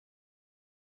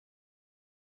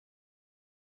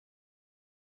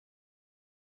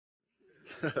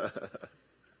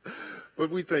But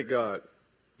we thank God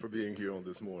for being here on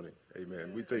this morning.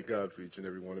 Amen. We thank God for each and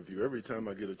every one of you. Every time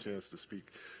I get a chance to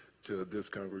speak to this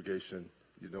congregation,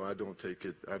 you know, I don't take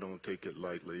it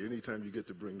lightly. Anytime you get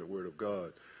to bring the word of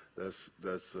God, that's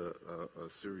a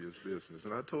serious business.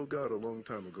 And I told God a long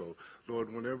time ago,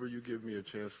 Lord, whenever you give me a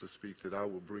chance to speak, that I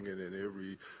will bring it in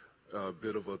every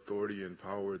bit of authority and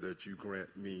power that you grant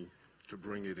me to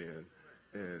bring it in.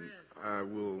 And I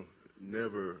will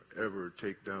never, ever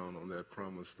take down on that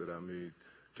promise that I made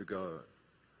to God.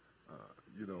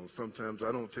 You know, sometimes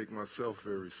I don't take myself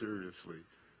very seriously,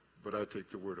 but I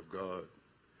take the Word of God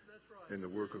and the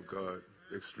work of God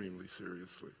extremely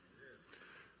seriously.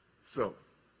 So,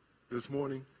 this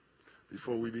morning,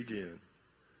 before we begin,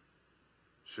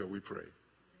 shall we pray?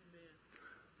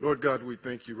 Lord God, we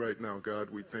thank you right now, God.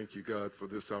 We thank you, God, for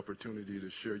this opportunity to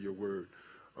share your word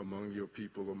among your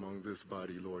people, among this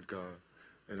body, Lord God.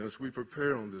 And as we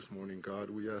prepare on this morning, God,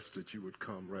 we ask that you would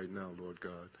come right now, Lord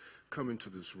God. Come into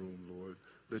this room, Lord.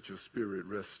 Let your spirit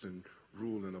rest and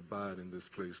rule and abide in this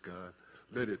place, God.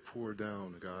 Let it pour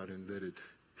down, God, and let it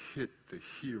hit the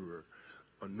hearer.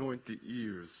 Anoint the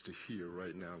ears to hear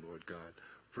right now, Lord God.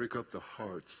 Break up the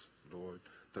hearts, Lord,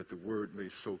 that the word may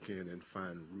soak in and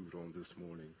find root on this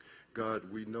morning. God,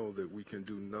 we know that we can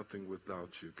do nothing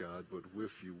without you, God, but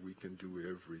with you we can do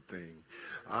everything.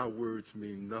 Our words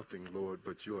mean nothing, Lord,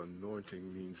 but your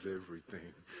anointing means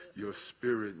everything. Your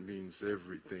spirit means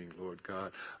everything, Lord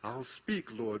God. I'll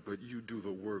speak, Lord, but you do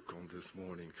the work on this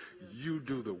morning. You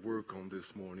do the work on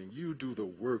this morning. You do the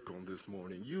work on this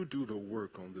morning. You do the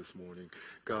work on this morning,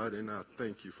 God, and I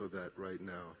thank you for that right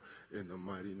now in the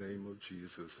mighty name of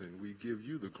Jesus. And we give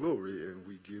you the glory and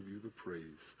we give you the praise.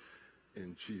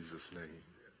 In Jesus' name.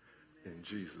 In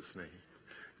Jesus' name.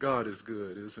 God is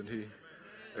good, isn't he?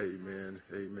 Amen,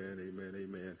 amen, amen,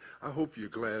 amen. I hope you're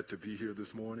glad to be here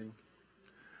this morning.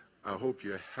 I hope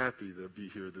you're happy to be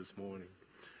here this morning.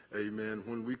 Amen.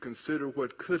 When we consider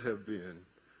what could have been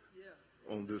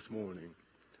on this morning,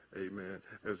 amen,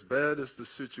 as bad as the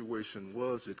situation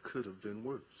was, it could have been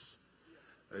worse.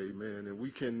 Amen. And we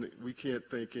can't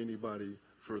thank anybody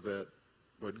for that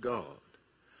but God,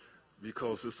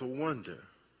 because it's a wonder.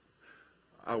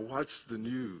 I watched the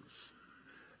news,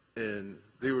 and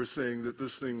they were saying that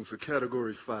this thing's a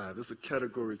Category 5. It's a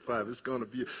Category 5. It's going to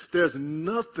be, there's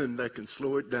nothing that can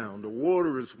slow it down. The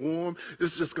water is warm.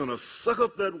 It's just going to suck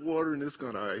up that water, and it's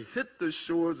going to hit the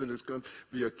shores, and it's going to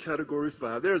be a Category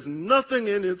 5. There's nothing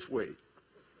in its way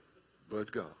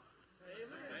but God.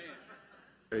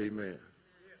 Amen. Amen.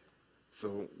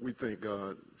 So we thank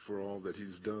God for all that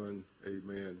he's done.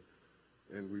 Amen.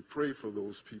 And we pray for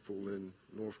those people in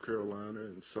North Carolina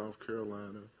and South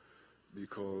Carolina,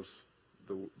 because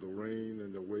the rain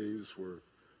and the waves were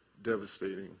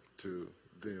devastating to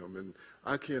them. And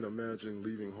I can't imagine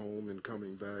leaving home and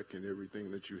coming back and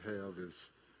everything that you have is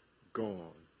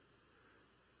gone.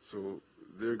 So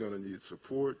they're going to need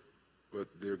support, but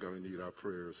they're going to need our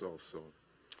prayers also.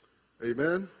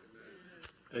 Amen?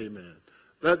 Amen.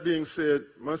 That being said,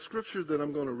 my scripture that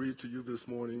I'm going to read to you this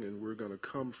morning, and we're going to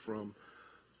come from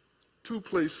two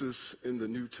places in the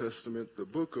New Testament, the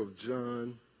book of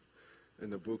John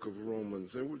and the book of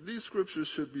Romans. And these scriptures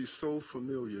should be so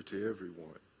familiar to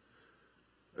everyone,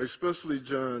 especially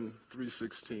John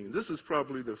 3:16. This is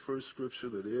probably the first scripture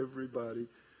that everybody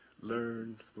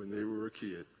learned when they were a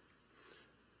kid.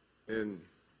 And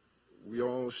we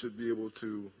all should be able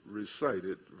to recite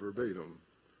it verbatim.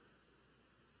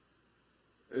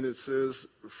 And it says,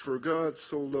 "For God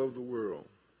so loved the world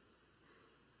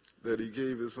that he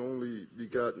gave his only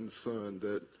begotten Son,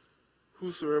 that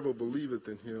whosoever believeth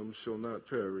in him shall not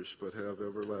perish, but have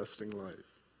everlasting life."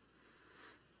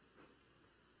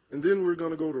 And then we're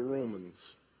going to go to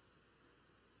Romans,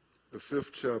 the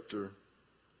 5th chapter,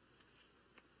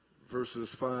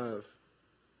 verses 5,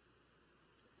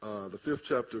 the 5th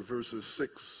chapter, verses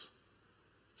 6,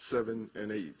 7,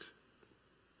 and 8.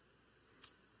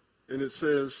 And it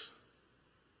says,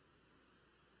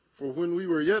 "For when we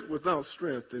were yet without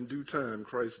strength, in due time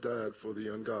Christ died for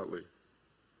the ungodly.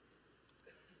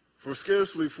 For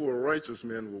scarcely for a righteous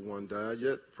man will one die,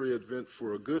 yet peradventure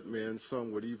for a good man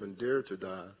some would even dare to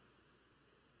die.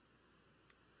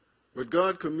 But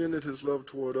God commended his love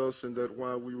toward us, in that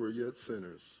while we were yet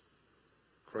sinners,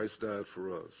 Christ died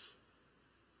for us."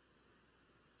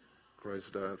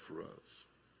 Christ died for us.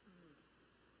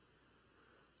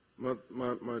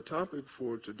 My topic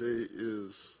for today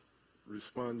is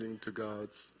responding to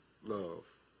God's love.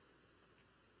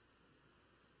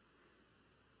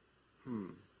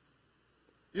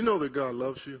 You know that God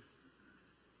loves you?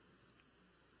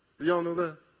 Do y'all know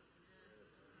that?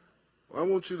 Well, I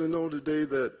want you to know today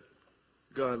that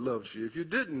God loves you. If you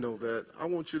didn't know that, I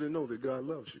want you to know that God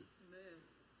loves you. Amen.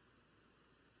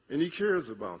 And he cares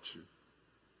about you.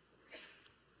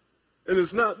 And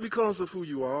it's not because of who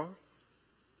you are.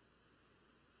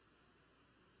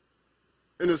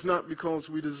 And it's not because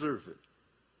we deserve it.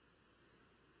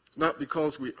 It's not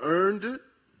because we earned it.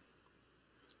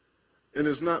 And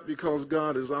it's not because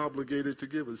God is obligated to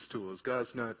give it to us.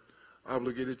 God's not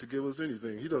obligated to give us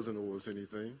anything. He doesn't owe us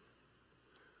anything.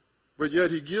 But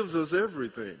yet he gives us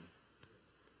everything.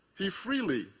 He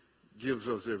freely gives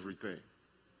us everything.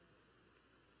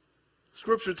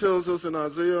 Scripture tells us in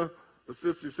Isaiah, the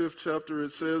 55th chapter,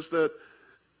 it says that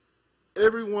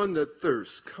everyone that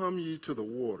thirsts, come ye to the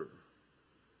water.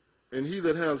 And he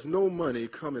that has no money,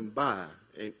 come and buy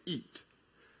and eat.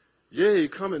 Yea,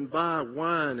 come and buy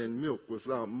wine and milk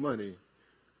without money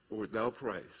or without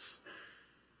price.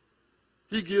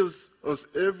 He gives us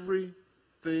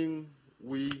everything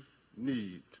we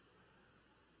need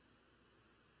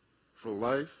for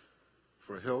life,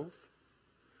 for health.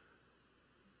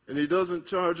 And he doesn't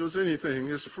charge us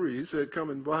anything. It's free. He said, come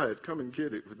and buy it. Come and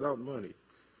get it without money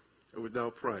or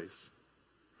without price.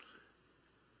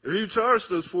 If he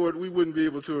charged us for it, we wouldn't be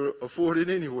able to afford it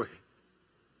anyway.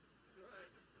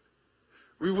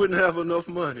 We wouldn't have enough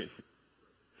money.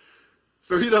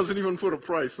 So he doesn't even put a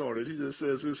price on it. He just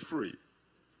says it's free.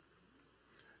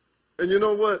 And you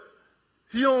know what?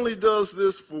 He only does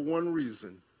this for one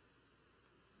reason.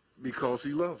 Because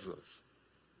he loves us.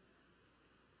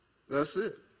 That's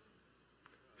it.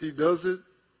 He does it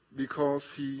because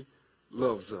he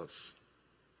loves us.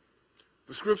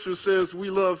 The scripture says we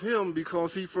love him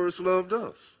because he first loved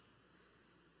us.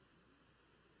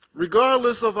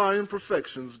 Regardless of our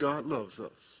imperfections, God loves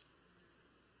us.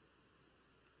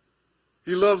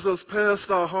 He loves us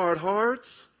past our hard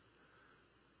hearts.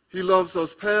 He loves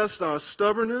us past our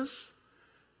stubbornness.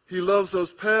 He loves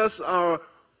us past our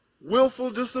willful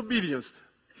disobedience.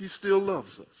 He still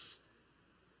loves us.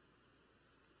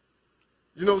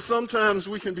 You know, sometimes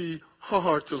we can be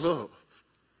hard to love.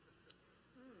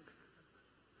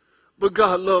 But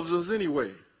God loves us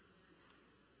anyway.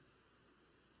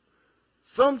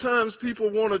 Sometimes people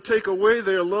want to take away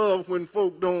their love when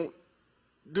folk don't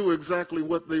do exactly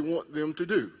what they want them to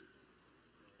do.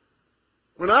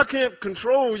 When I can't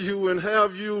control you and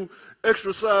have you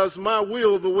exercise my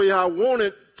will the way I want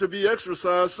it to be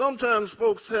exercised, sometimes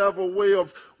folks have a way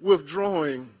of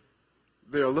withdrawing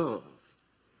their love.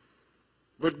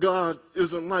 But God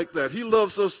isn't like that. He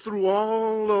loves us through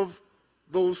all of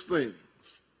those things.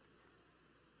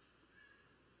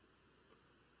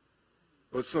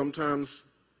 But sometimes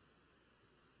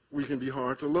we can be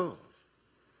hard to love.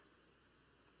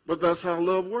 But that's how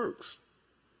love works.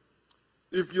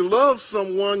 If you love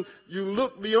someone, you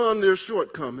look beyond their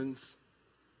shortcomings.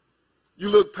 You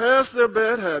look past their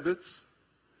bad habits.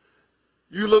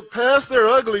 You look past their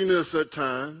ugliness at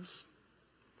times.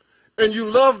 And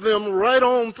you love them right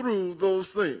on through those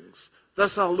things.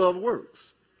 That's how love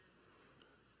works.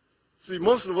 See,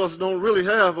 most of us don't really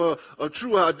have a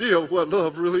true idea of what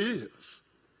love really is.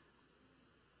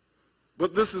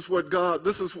 But this is what God,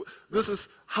 this is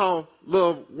how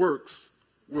love works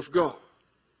with God.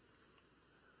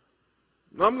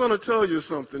 Now, I'm going to tell you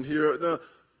something here. Now,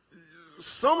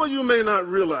 some of you may not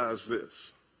realize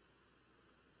this.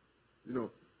 You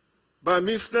know, by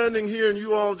me standing here and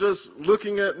you all just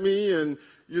looking at me and,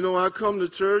 you know, I come to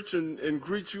church and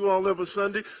greet you all every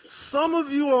Sunday, some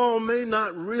of you all may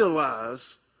not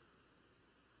realize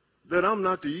that I'm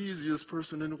not the easiest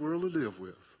person in the world to live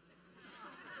with.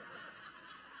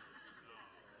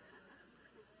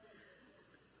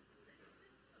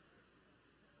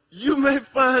 You may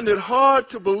find it hard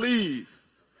to believe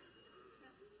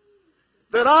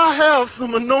that I have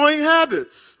some annoying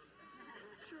habits.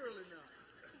 Surely not.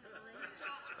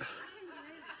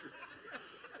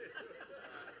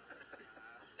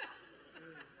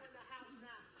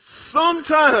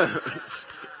 Sometimes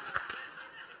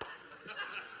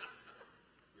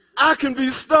I can be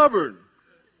stubborn.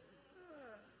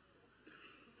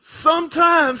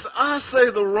 Sometimes I say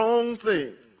the wrong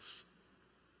things.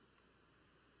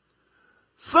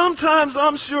 Sometimes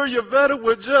I'm sure Yvette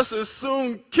would just as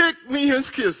soon kick me as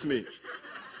kiss me.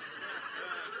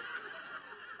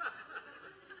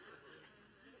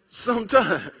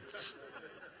 Sometimes.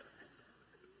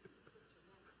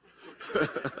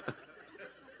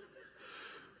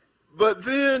 But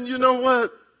then, you know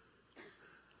what?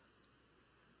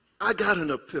 I got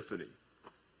an epiphany.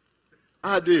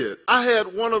 I did. I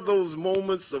had one of those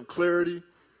moments of clarity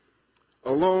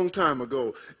a long time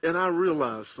ago, and I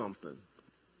realized something.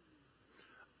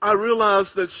 I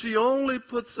realize that she only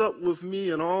puts up with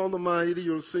me and all of my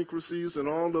idiosyncrasies and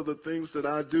all of the things that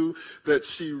I do that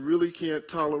she really can't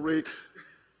tolerate,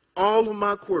 all of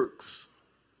my quirks.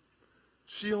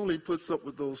 She only puts up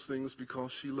with those things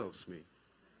because she loves me.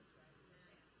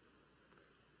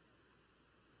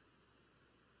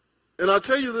 And I'll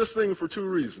tell you this thing for two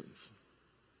reasons.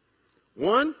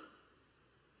 One,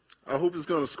 I hope it's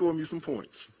going to score me some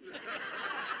points.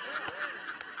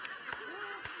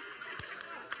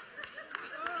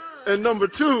 And number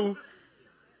two,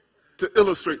 to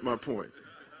illustrate my point.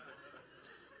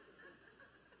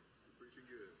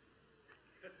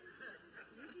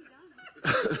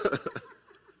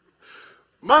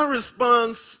 My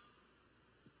response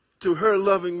to her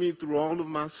loving me through all of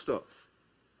my stuff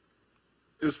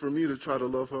is for me to try to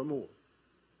love her more.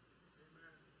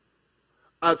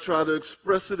 I try to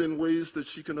express it in ways that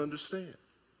she can understand.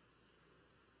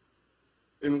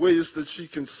 In ways that she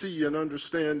can see and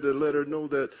understand, to let her know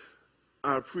that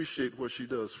I appreciate what she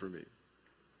does for me.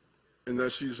 And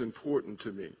that she's important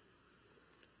to me.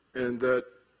 And that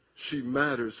she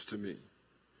matters to me.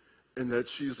 And that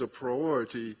she's a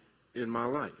priority in my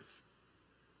life.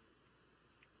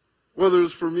 Whether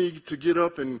it's for me to get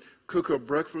up and cook her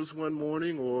breakfast one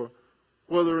morning, or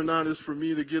whether or not it's for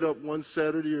me to get up one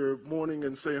Saturday or morning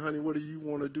and say, honey, what do you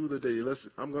want to do today?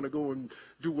 I'm going to go and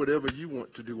do whatever you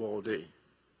want to do all day.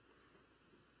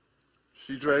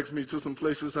 She drags me to some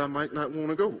places I might not want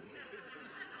to go.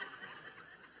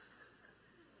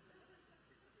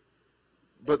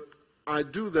 But I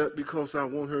do that because I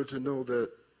want her to know that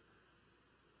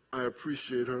I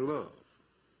appreciate her love.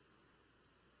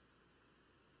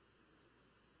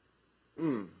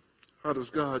 How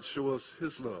does God show us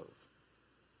his love?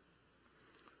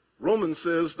 Romans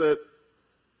says that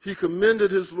he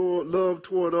commended his love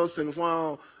toward us, and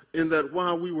while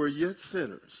we were yet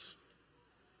sinners,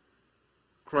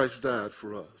 Christ died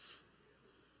for us.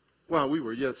 While we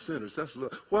were yet sinners, that's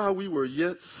love. While we were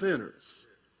yet sinners,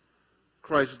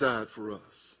 Christ died for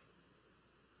us.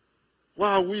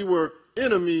 While we were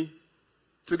enemy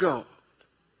to God,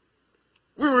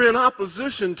 we were in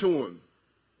opposition to him.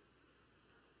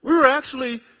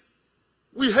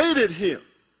 We hated him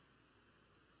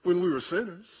when we were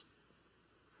sinners.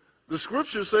 The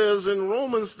scripture says in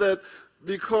Romans that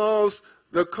because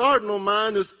the carnal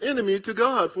mind is enemy to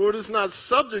God, for it is not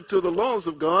subject to the laws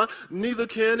of God, neither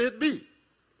can it be.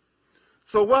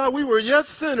 So while we were yet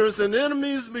sinners and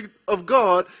enemies of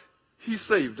God, he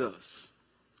saved us.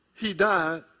 He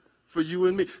died for you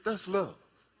and me. That's love.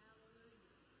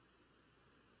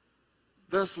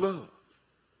 That's love.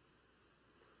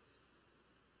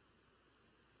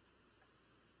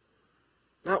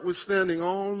 Notwithstanding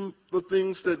all the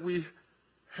things that we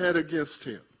had against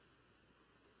him,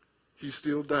 he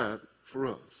still died for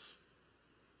us.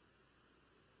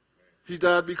 He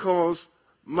died because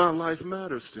my life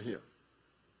matters to him.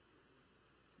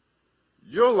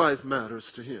 Your life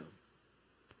matters to him.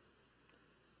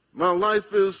 My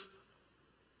life is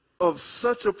of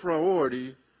such a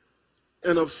priority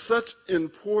and of such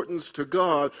importance to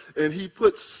God, and he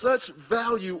put such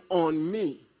value on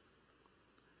me.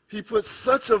 He put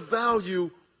such a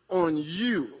value on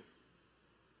you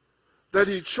that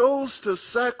he chose to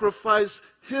sacrifice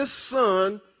his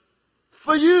son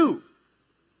for you.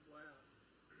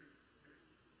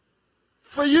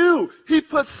 For you. He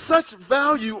put such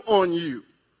value on you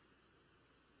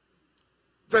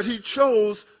that he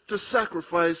chose to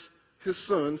sacrifice his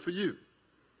son for you.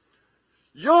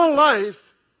 Your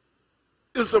life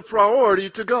is a priority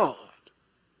to God.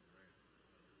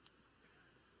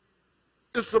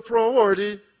 It's a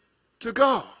priority to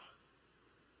God.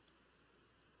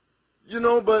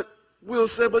 But we'll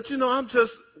say, I'm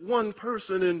just one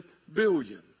person in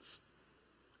billions.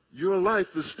 Your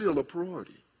life is still a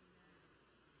priority.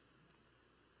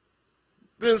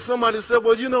 Then somebody said,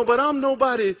 but I'm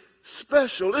nobody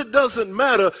special. It doesn't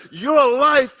matter. Your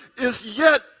life is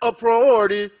yet a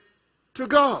priority to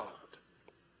God.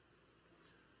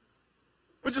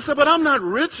 But you say, but I'm not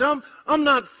rich, I'm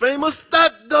not famous.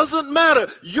 That doesn't matter.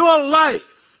 Your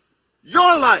life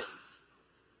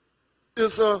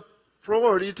is a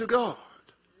priority to God.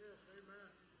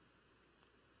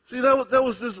 See, there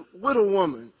was this widow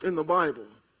woman in the Bible.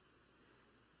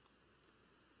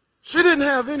 She didn't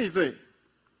have anything.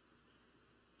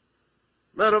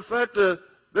 Matter of fact,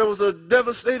 there was a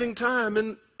devastating time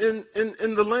in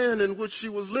the land in which she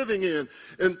was living in.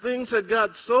 And things had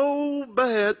got so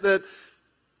bad that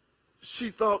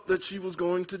she thought that she was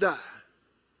going to die.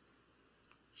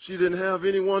 She didn't have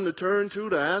anyone to turn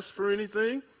to ask for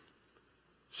anything.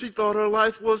 She thought her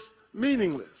life was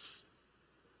meaningless.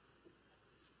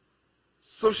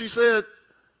 So she said,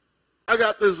 I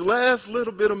got this last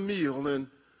little bit of meal, and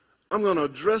I'm going to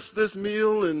dress this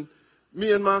meal, and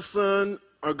me and my son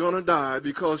are going to die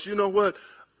because you know what?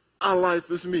 Our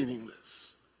life is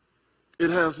meaningless. It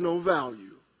has no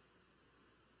value.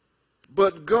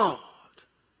 But God,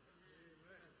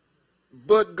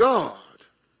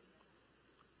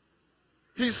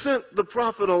 he sent the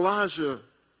prophet Elijah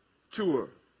to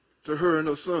her and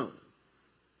her son.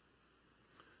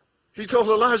 He told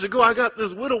Elijah, go, I got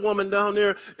this widow woman down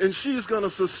there, and she's going to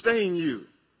sustain you.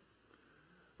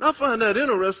 And I find that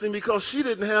interesting because she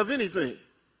didn't have anything.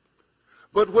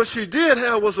 But what she did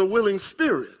have was a willing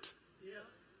spirit. Yeah.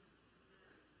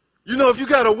 You know, if you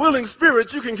got a willing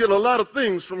spirit, you can get a lot of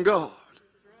things from God.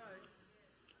 Right.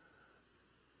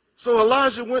 So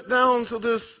Elijah went down to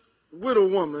this widow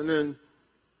woman, and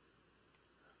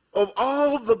of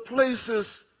all the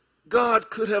places God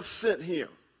could have sent him,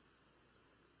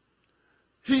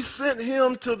 he sent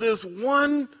him to this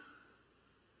one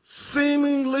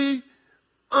seemingly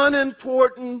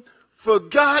unimportant,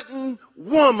 forgotten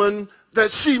woman that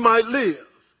she might live.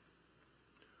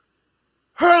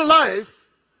 Her life,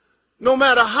 no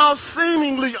matter how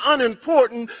seemingly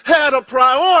unimportant, had a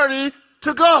priority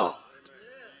to God.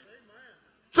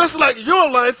 Just like your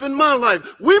life and my life.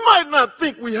 We might not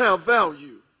think we have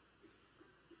value,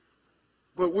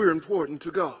 but we're important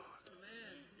to God.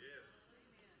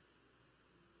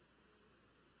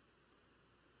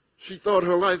 She thought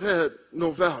her life had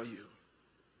no value,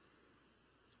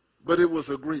 but it was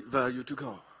a great value to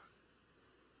God.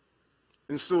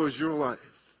 And so is your life,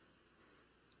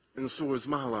 and so is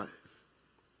my life.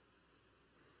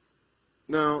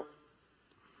 Now,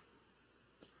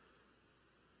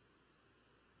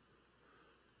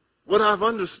 what I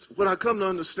come to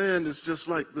understand is just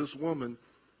like this woman.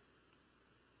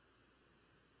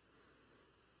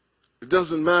 It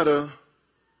doesn't matter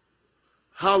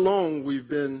how long we've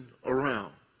been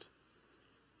around,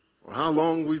 or how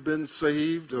long we've been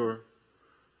saved, or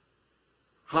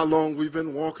how long we've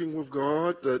been walking with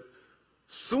God, that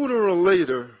sooner or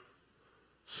later,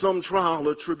 some trial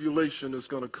or tribulation is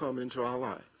going to come into our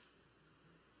life.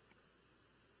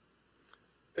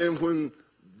 And when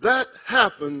that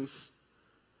happens,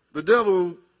 the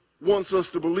devil wants us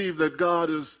to believe that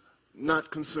God is not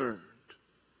concerned.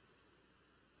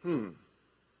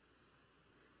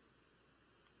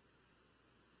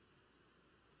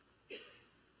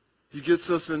 He gets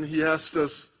us and he asks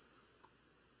us,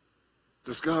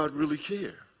 does God really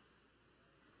care?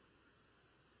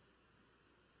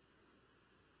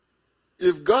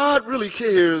 If God really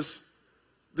cares,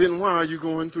 then why are you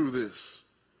going through this?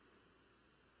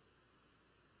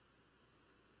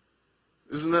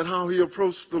 Isn't that how he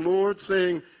approached the Lord,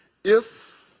 saying,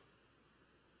 if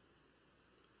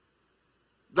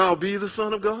thou be the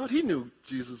Son of God? He knew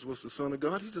Jesus was the Son of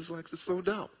God. He just likes to sow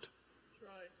doubt.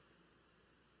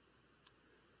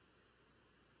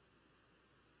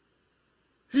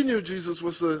 He knew Jesus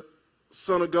was the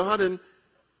Son of God, and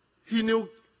he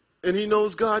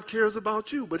knows God cares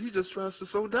about you, but he just tries to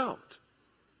sow doubt.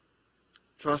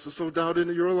 Tries to sow doubt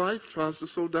into your life, tries to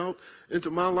sow doubt into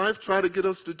my life, try to get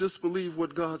us to disbelieve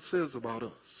what God says about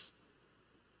us.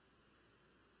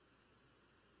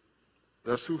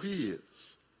 That's who he is.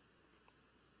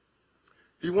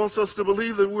 He wants us to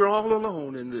believe that we're all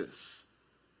alone in this.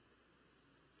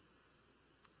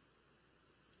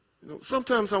 You know,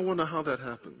 sometimes I wonder how that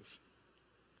happens.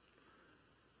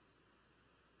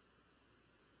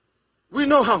 We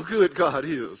know how good God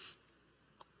is.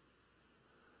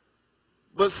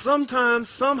 But sometimes,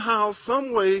 somehow,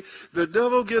 some way, the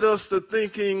devil gets us to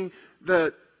thinking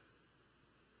that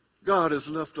God has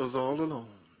left us all alone.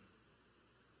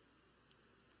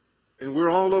 And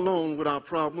we're all alone with our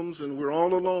problems, and we're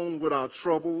all alone with our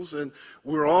troubles, and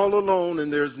we're all alone,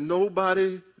 and there's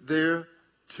nobody there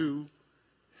to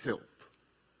help.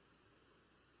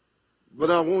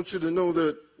 But I want you to know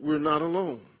that we're not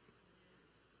alone,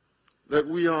 that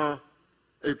we are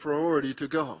a priority to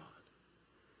God.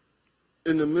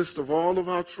 In the midst of all of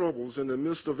our troubles, in the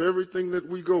midst of everything that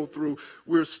we go through,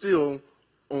 we're still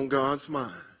on God's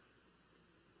mind.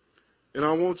 And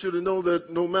I want you to know that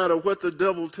no matter what the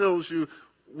devil tells you,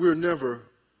 we're never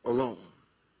alone.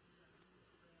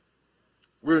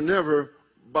 We're never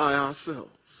by ourselves.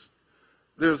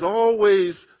 There's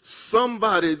always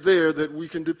somebody there that we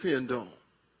can depend on.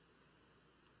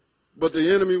 But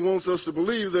the enemy wants us to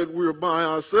believe that we're by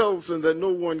ourselves and that no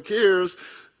one cares.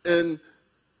 And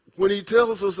when he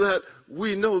tells us that,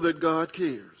 we know that God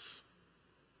cares.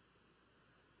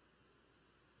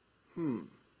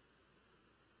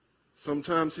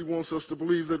 Sometimes he wants us to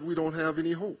believe that we don't have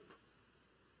any hope.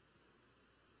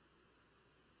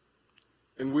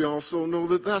 And we also know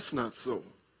that that's not so.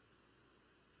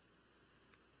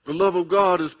 The love of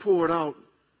God is poured out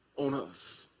on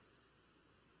us.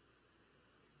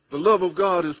 The love of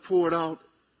God is poured out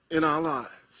in our lives.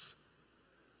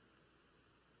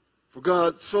 For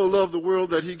God so loved the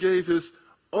world that he gave his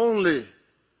only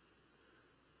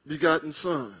begotten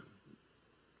Son.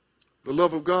 The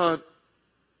love of God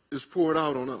is poured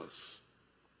out on us.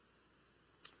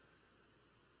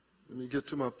 Let me get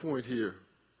to my point here.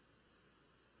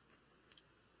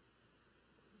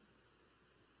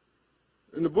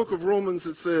 In the book of Romans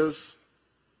it says,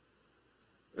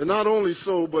 and not only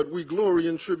so, but we glory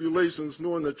in tribulations,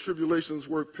 knowing that tribulations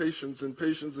work patience, and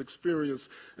patience experience,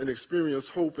 and experience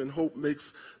hope, and hope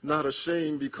makes not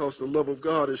ashamed, because the love of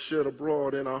God is shed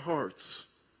abroad in our hearts.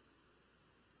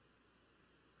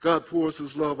 God pours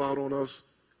his love out on us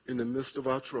in the midst of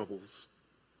our troubles.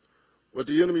 But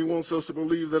the enemy wants us to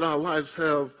believe that our lives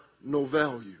have no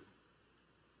value.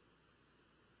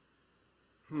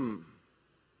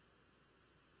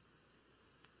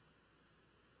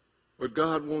 But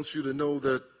God wants you to know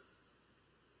that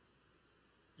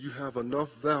you have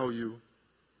enough value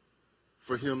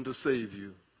for him to save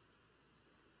you.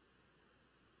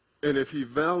 And if he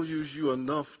values you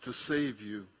enough to save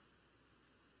you,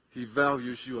 he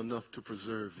values you enough to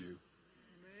preserve you.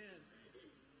 Amen.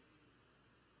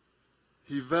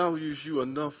 He values you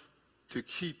enough to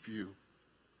keep you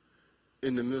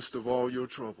in the midst of all your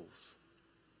troubles.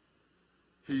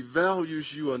 He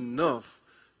values you enough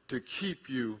to keep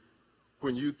you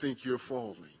when you think you're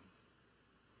falling.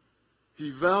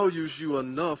 He values you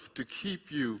enough to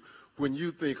keep you when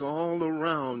you think all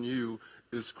around you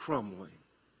is crumbling.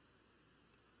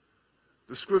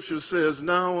 The scripture says,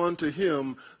 now unto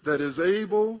him that is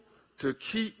able to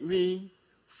keep me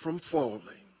from falling.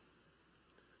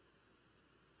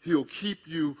 He'll keep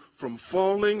you from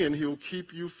falling, and he'll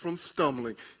keep you from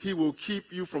stumbling. He will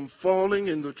keep you from falling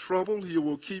into trouble. He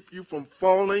will keep you from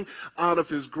falling out of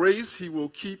his grace. He will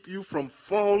keep you from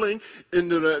falling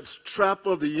into that trap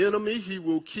of the enemy. He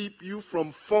will keep you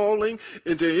from falling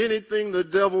into anything the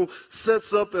devil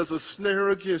sets up as a snare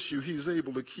against you. He's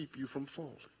able to keep you from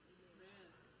falling.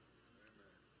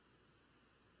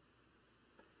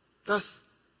 That's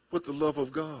what the love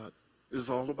of God is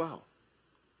all about.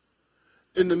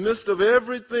 In the midst of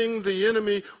everything the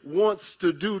enemy wants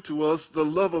to do to us, the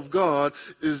love of God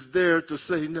is there to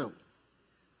say no.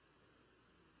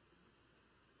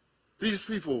 These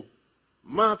people,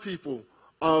 my people,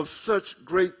 are of such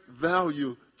great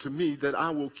value to me that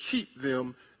I will keep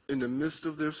them in the midst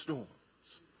of their storms.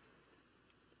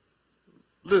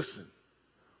 Listen,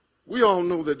 we all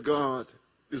know that God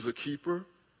is a keeper.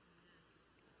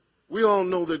 We all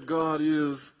know that God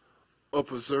is a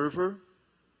preserver.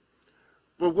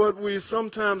 But what we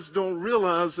sometimes don't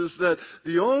realize is that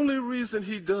the only reason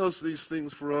he does these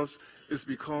things for us is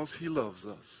because he loves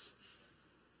us.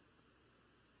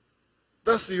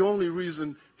 That's the only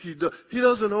reason he does. He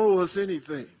doesn't owe us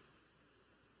anything.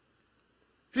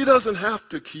 He doesn't have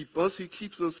to keep us. He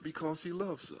keeps us because he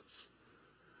loves us.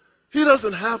 He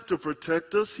doesn't have to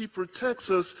protect us. He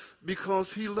protects us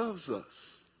because he loves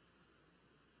us.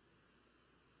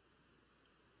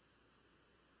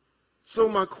 So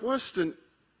my question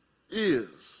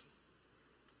is,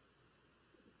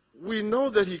 we know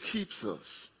that he keeps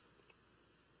us.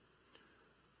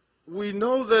 We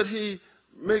know that he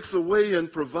makes a way and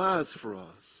provides for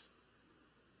us.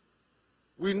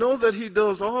 We know that he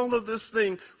does all of this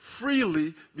thing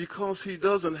freely because he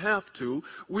doesn't have to.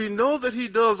 We know that he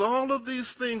does all of these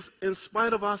things in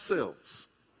spite of ourselves,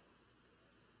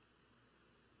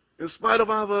 in spite of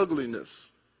our ugliness,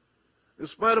 in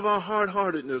spite of our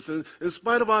hard-heartedness, in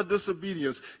spite of our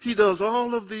disobedience. He does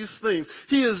all of these things.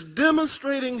 He is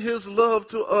demonstrating his love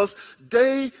to us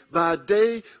day by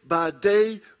day by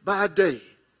day by day.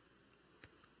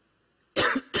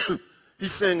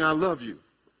 He's saying, I love you.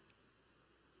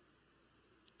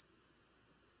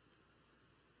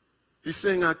 He's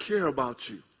saying, I care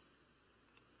about you.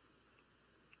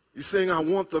 He's saying, I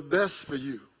want the best for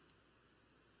you.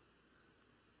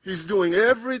 He's doing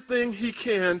everything he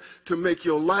can to make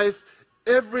your life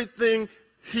everything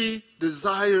he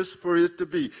desires for it to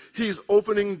be. He's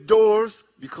opening doors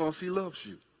because he loves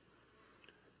you.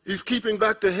 He's keeping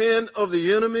back the hand of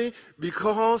the enemy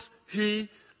because he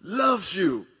loves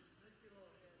you.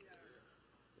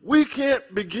 We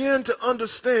can't begin to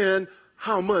understand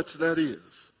how much that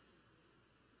is,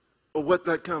 or what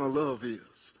that kind of love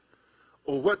is,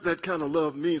 or what that kind of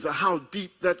love means, or how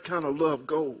deep that kind of love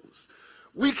goes.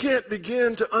 We can't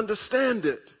begin to understand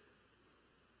it.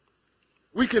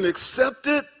 We can accept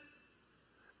it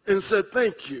and say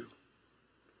thank you.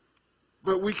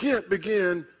 but we can't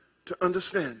begin to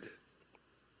understand it.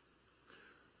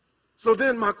 So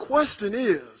then my question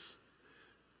is,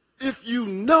 if you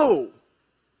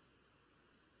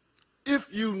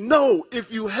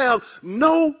have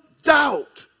no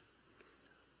doubt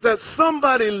that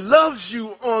somebody loves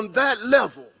you on that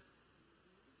level,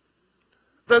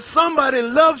 that somebody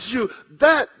loves you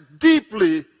that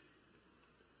deeply,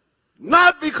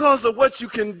 not because of what you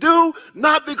can do,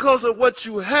 not because of what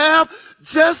you have,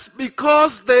 just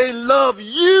because they love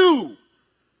you,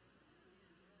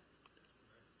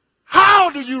 how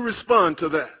do you respond to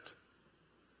that?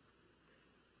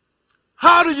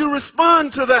 How do you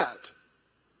respond to that?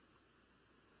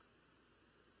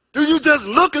 Do you just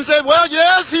look and say, well,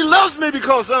 yes, he loves me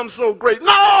because I'm so great?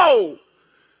 No!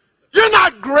 You're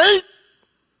not great.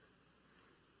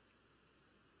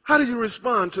 How do you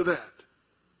respond to that?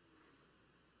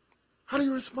 How do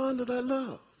you respond to that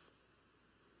love?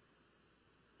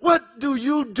 What do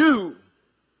you do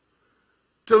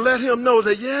to let him know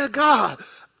that, yeah, God,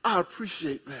 I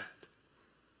appreciate that.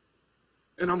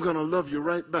 And I'm going to love you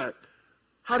right back.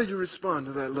 How do you respond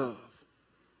to that love?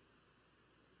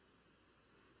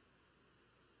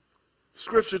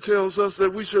 Scripture tells us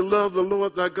that we should love the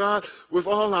Lord thy God with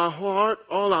all our heart,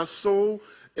 all our soul,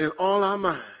 and all our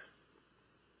mind.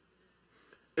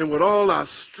 And with all our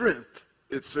strength,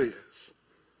 it says.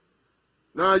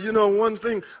 Now, you know one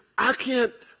thing,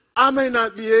 I may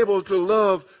not be able to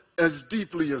love as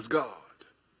deeply as God.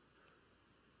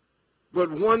 But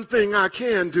one thing I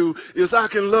can do is I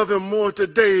can love him more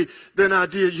today than I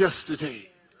did yesterday.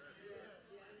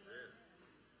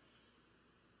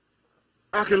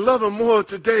 I can love him more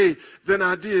today than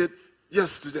I did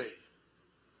yesterday.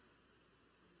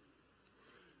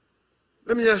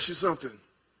 Let me ask you something.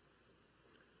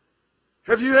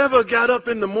 Have you ever got up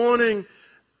in the morning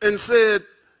and said,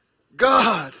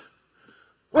 God,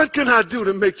 what can I do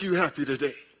to make you happy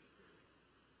today?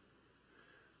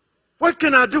 What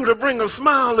can I do to bring a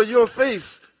smile to your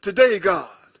face today, God?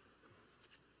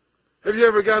 Have you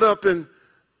ever got up and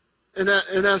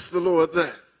asked the Lord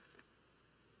that?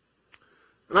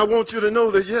 And I want you to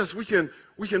know that, yes, we can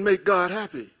make God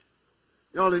happy.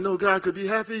 Y'all know God could be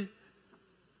happy?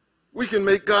 We can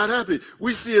make God happy.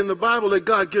 We see in the Bible that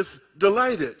God gets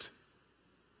delighted.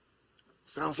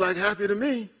 Sounds like happy to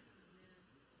me.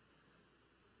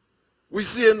 We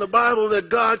see in the Bible that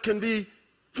God can be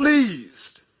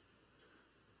pleased.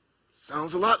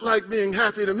 Sounds a lot like being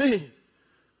happy to me.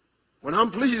 When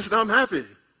I'm pleased, I'm happy.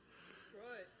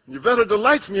 You better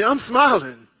delights me, I'm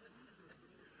smiling.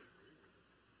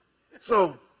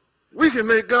 So we can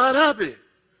make God happy.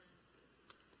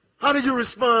 How do you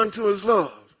respond to his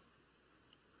love?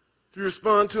 Do you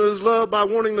respond to his love by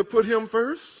wanting to put him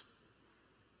first?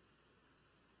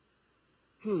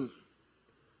 When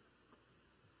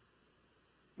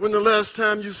the last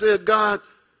time you said, God,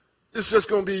 it's just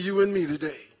going to be you and me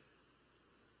today?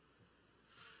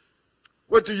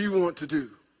 What do you want to do?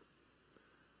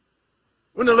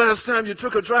 When the last time you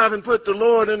took a drive and put the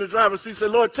Lord in the driver's seat,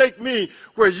 said, Lord, take me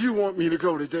where you want me to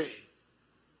go today.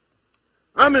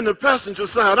 I'm in the passenger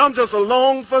side. I'm just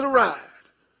along for the ride.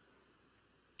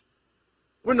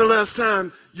 When the last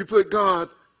time you put God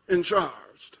in charge?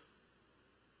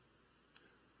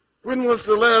 When was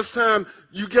the last time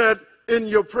you got in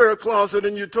your prayer closet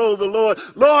and you told the Lord,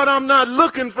 Lord, I'm not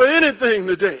looking for anything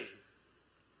today.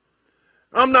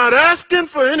 I'm not asking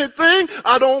for anything.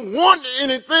 I don't want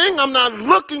anything. I'm not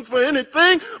looking for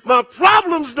anything. My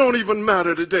problems don't even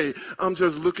matter today. I'm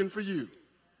just looking for you.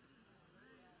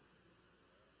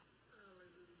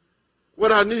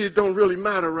 What I need don't really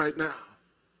matter right now.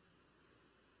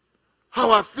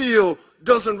 How I feel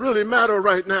doesn't really matter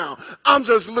right now. I'm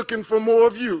just looking for more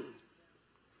of you.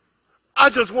 I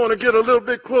just want to get a little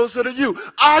bit closer to you.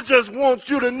 I just want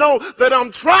you to know that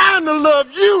I'm trying to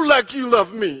love you like you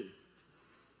love me.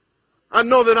 I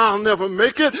know that I'll never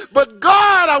make it, but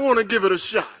God, I want to give it a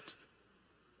shot.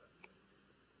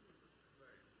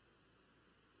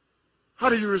 How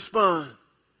do you respond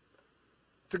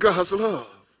to God's love?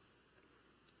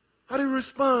 How do you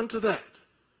respond to that?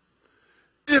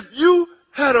 If you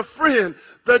had a friend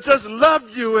that just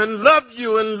loved you and loved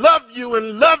you and loved you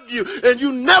and loved you, and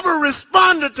you never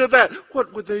responded to that,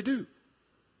 what would they do?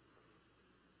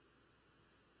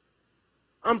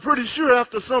 I'm pretty sure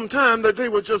after some time that they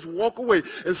would just walk away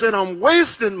and say, I'm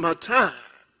wasting my time.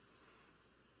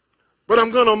 But I'm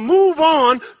going to move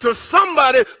on to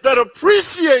somebody that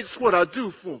appreciates what I do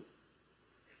for them.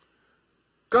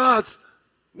 God's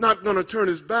not going to turn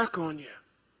his back on you.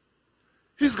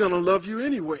 He's going to love you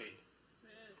anyway.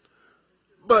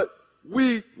 But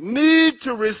we need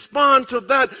to respond to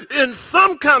that in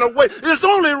some kind of way. It's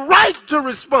only right to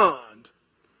respond.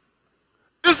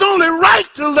 It's only right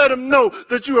to let him know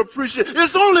that you appreciate it.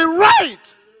 It's only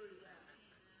right.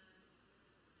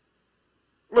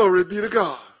 Glory be to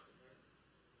God.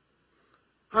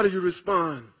 How do you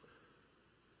respond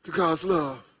to God's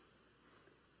love?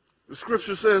 The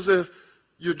scripture says if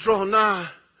you draw nigh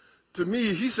to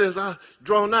me, he says, I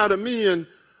draw nigh to me and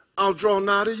I'll draw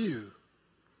nigh to you.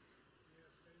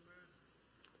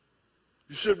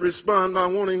 You should respond by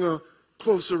wanting a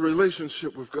closer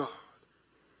relationship with God.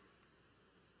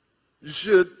 You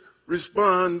should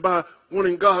respond by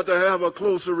wanting God to have a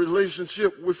closer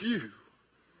relationship with you.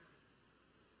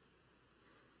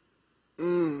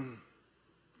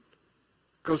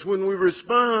 Because when we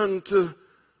respond to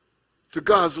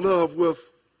God's love with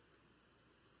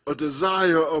a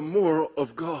desire or more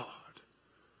of God,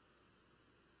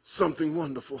 something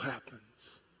wonderful happens.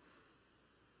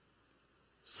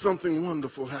 Something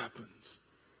wonderful happens.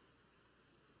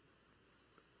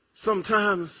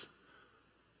 Sometimes,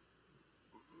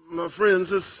 my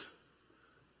friends, it's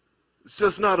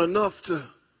just not enough to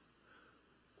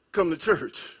come to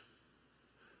church.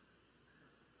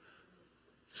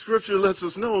 Scripture lets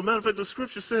us know. Matter of fact, the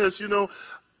scripture says,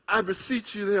 I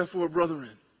beseech you therefore,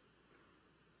 brethren,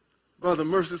 by the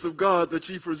mercies of God, that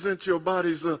ye present your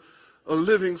bodies a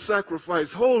living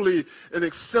sacrifice, holy and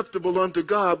acceptable unto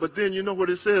God. But then you know what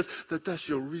it says? That's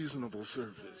your reasonable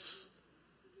service.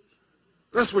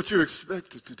 That's what you're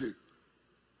expected to do.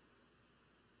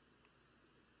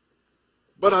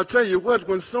 But I tell you what,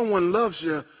 when someone loves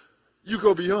you, you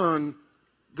go beyond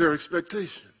their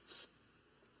expectations.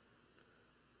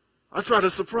 I try to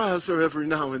surprise her every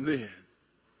now and then.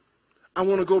 I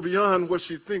want to go beyond what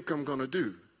she thinks I'm going to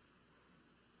do.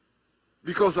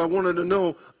 Because I want her to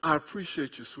know, I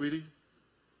appreciate you, sweetie.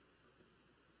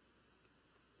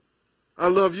 I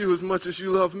love you as much as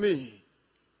you love me.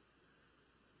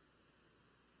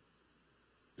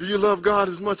 Do you love God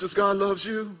as much as God loves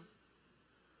you?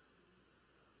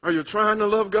 Are you trying to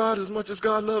love God as much as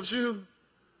God loves you?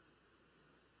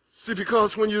 See,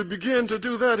 because when you begin to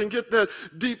do that and get that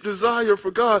deep desire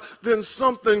for God, then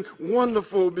something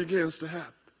wonderful begins to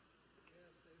happen.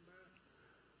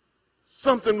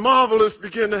 Something marvelous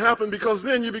begins to happen, because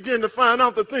then you begin to find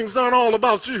out that things aren't all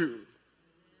about you.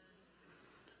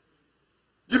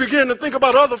 You begin to think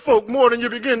about other folk more than you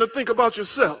begin to think about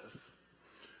yourself.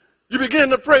 You begin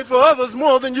to pray for others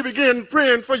more than you begin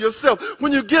praying for yourself.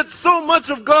 When you get so much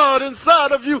of God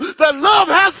inside of you, that love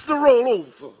has to roll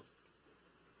over.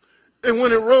 And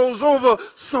when it rolls over,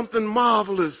 something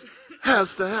marvelous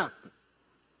has to happen.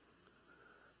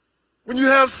 When you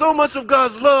have so much of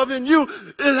God's love in you,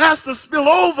 it has to spill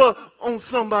over on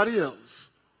somebody else.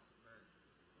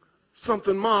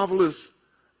 Something marvelous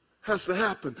has to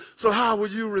happen. So how will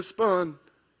you respond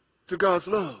to God's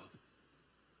love?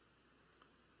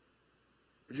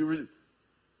 You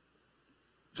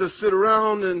just sit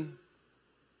around and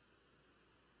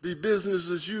be business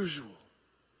as usual?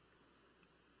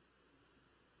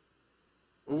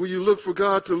 Or will you look for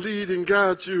God to lead and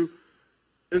guide you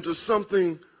into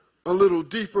something a little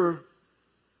deeper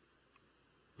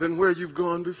than where you've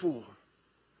gone before?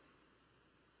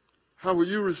 How will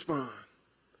you respond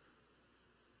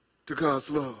to God's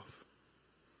love?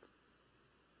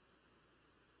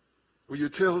 Will you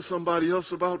tell somebody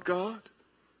else about God?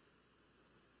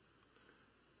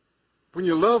 When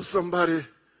you love somebody,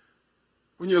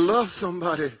 you're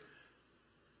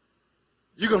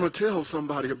going to tell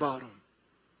somebody about them.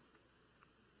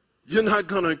 You're not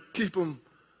going to keep them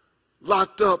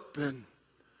locked up, and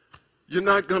you're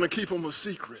not going to keep them a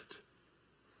secret.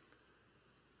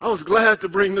 I was glad to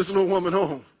bring this little woman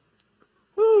home.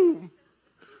 Woo!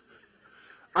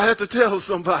 I had to tell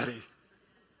somebody.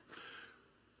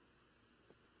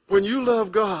 When you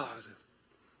love God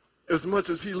as much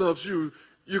as he loves you,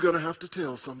 you're going to have to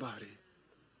tell somebody.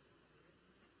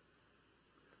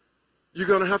 You're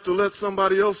going to have to let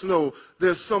somebody else know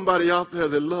there's somebody out there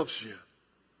that loves you.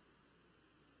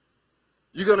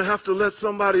 You're going to have to let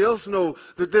somebody else know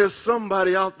that there's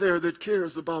somebody out there that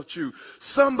cares about you.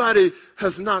 Somebody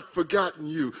has not forgotten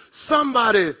you.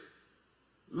 Somebody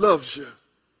loves you.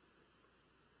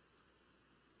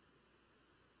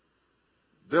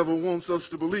 The devil wants us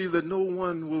to believe that no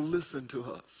one will listen to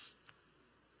us.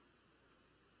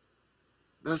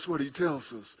 That's what he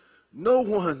tells us. No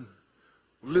one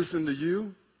will listen to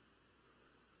you.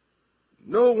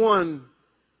 No one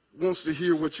wants to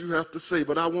hear what you have to say,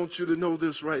 but I want you to know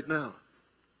this right now.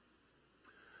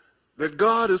 That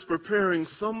God is preparing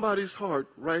somebody's heart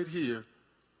right here,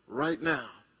 right now,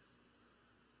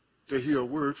 to hear a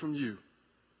word from you.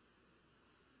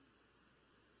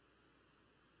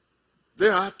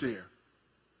 They're out there.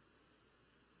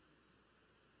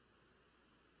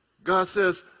 God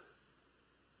says,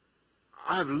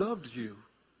 I've loved you,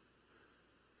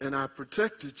 and I've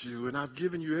protected you, and I've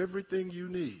given you everything you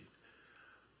need.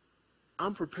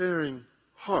 I'm preparing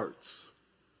hearts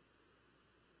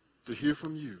to hear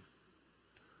from you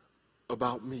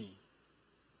about me.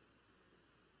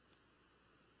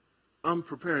 I'm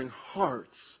preparing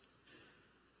hearts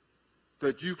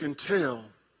that you can tell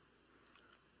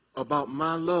about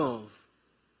my love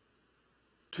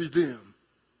to them.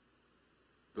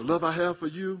 The love I have for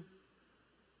you,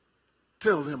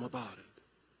 tell them about it.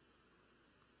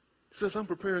 He says, I'm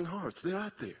preparing hearts. They're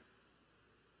out there.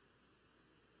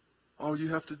 All you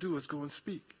have to do is go and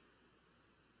speak.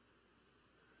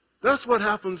 That's what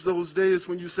happens those days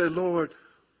when you say, Lord,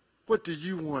 what do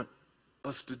you want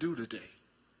us to do today?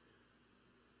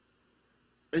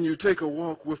 And you take a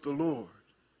walk with the Lord.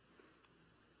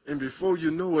 And before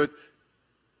you know it,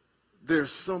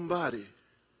 there's somebody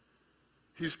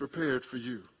He's prepared for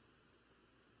you.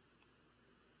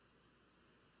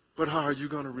 But how are you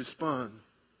going to respond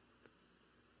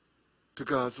to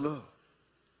God's love?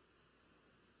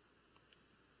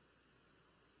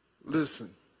 Listen,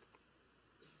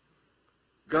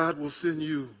 God will send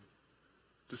you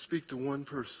to speak to one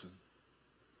person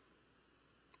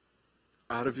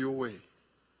out of your way,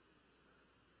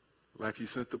 like He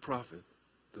sent the prophet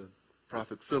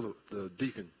Philip, the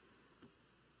deacon,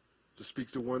 to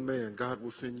speak to one man. God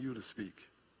will send you to speak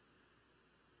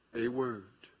a word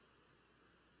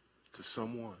to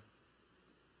someone.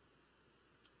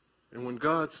 And when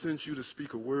God sends you to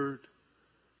speak a word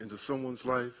into someone's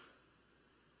life,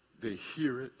 they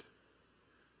hear it,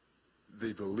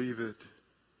 they believe it,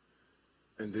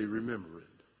 and they remember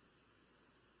it.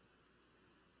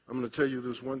 I'm going to tell you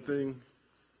this one thing,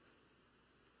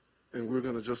 and we're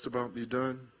going to just about be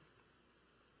done.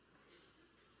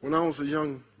 When I was a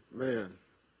young man,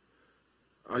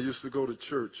 I used to go to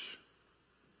church.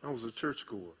 I was a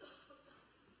churchgoer.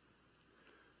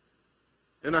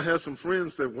 And I had some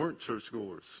friends that weren't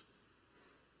churchgoers.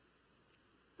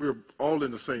 We were all in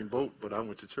the same boat, but I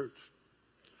went to church.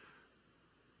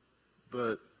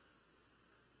 But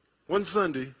one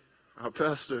Sunday, our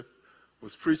pastor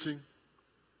was preaching,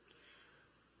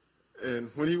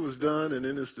 and when he was done and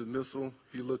in his dismissal,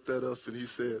 he looked at us and he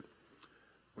said,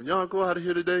 when y'all go out of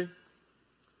here today,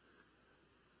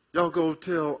 y'all go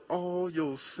tell all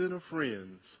your sinner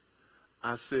friends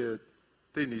I said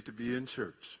they need to be in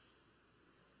church.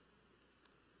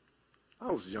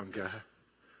 I was a young guy.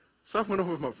 So I went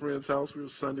over to my friend's house. We were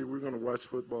Sunday. We were going to watch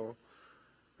football.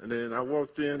 And then I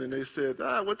walked in and they said,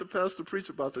 what the pastor preach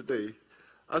about today?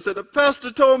 I said, the pastor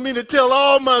told me to tell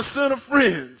all my sinner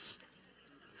friends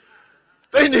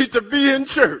they need to be in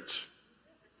church.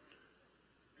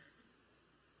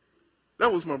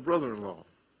 That was my brother-in-law.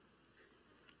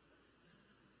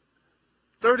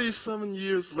 37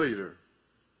 years later,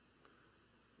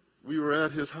 we were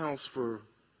at his house for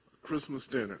Christmas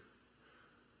dinner,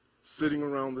 sitting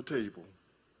around the table.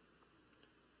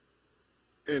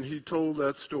 And he told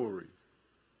that story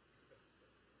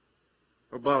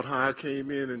about how I came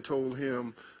in and told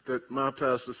him that my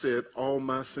pastor said all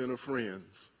my sinner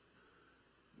friends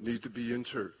need to be in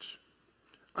church.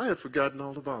 I had forgotten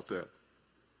all about that.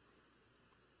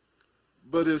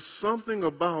 But it's something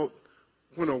about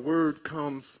when a word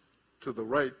comes to the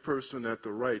right person at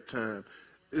the right time,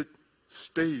 it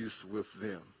stays with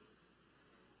them.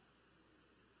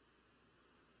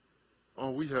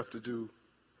 All we have to do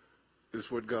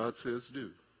is what God says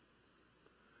do.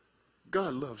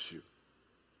 God loves you.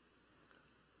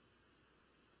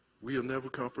 We'll never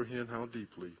comprehend how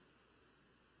deeply,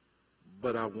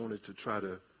 but I wanted to try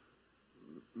to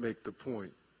make the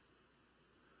point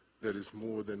that it's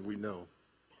more than we know.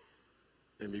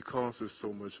 And because it's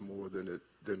so much more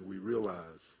than we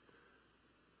realize,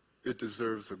 it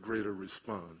deserves a greater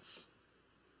response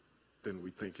than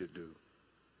we think it do.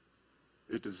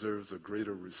 It deserves a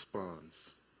greater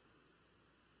response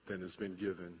than has been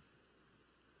given.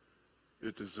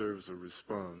 It deserves a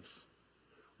response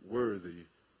worthy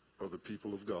of the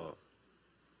people of God.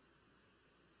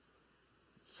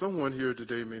 Someone here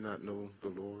today may not know the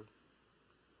Lord.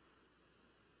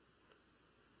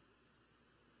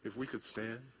 If we could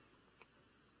stand.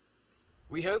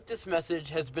 We hope this message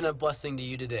has been a blessing to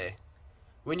you today.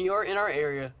 When you are in our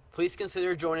area, please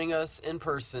consider joining us in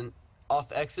person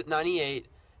off Exit 98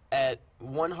 at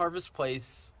One Harvest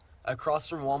Place across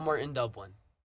from Walmart in Dublin.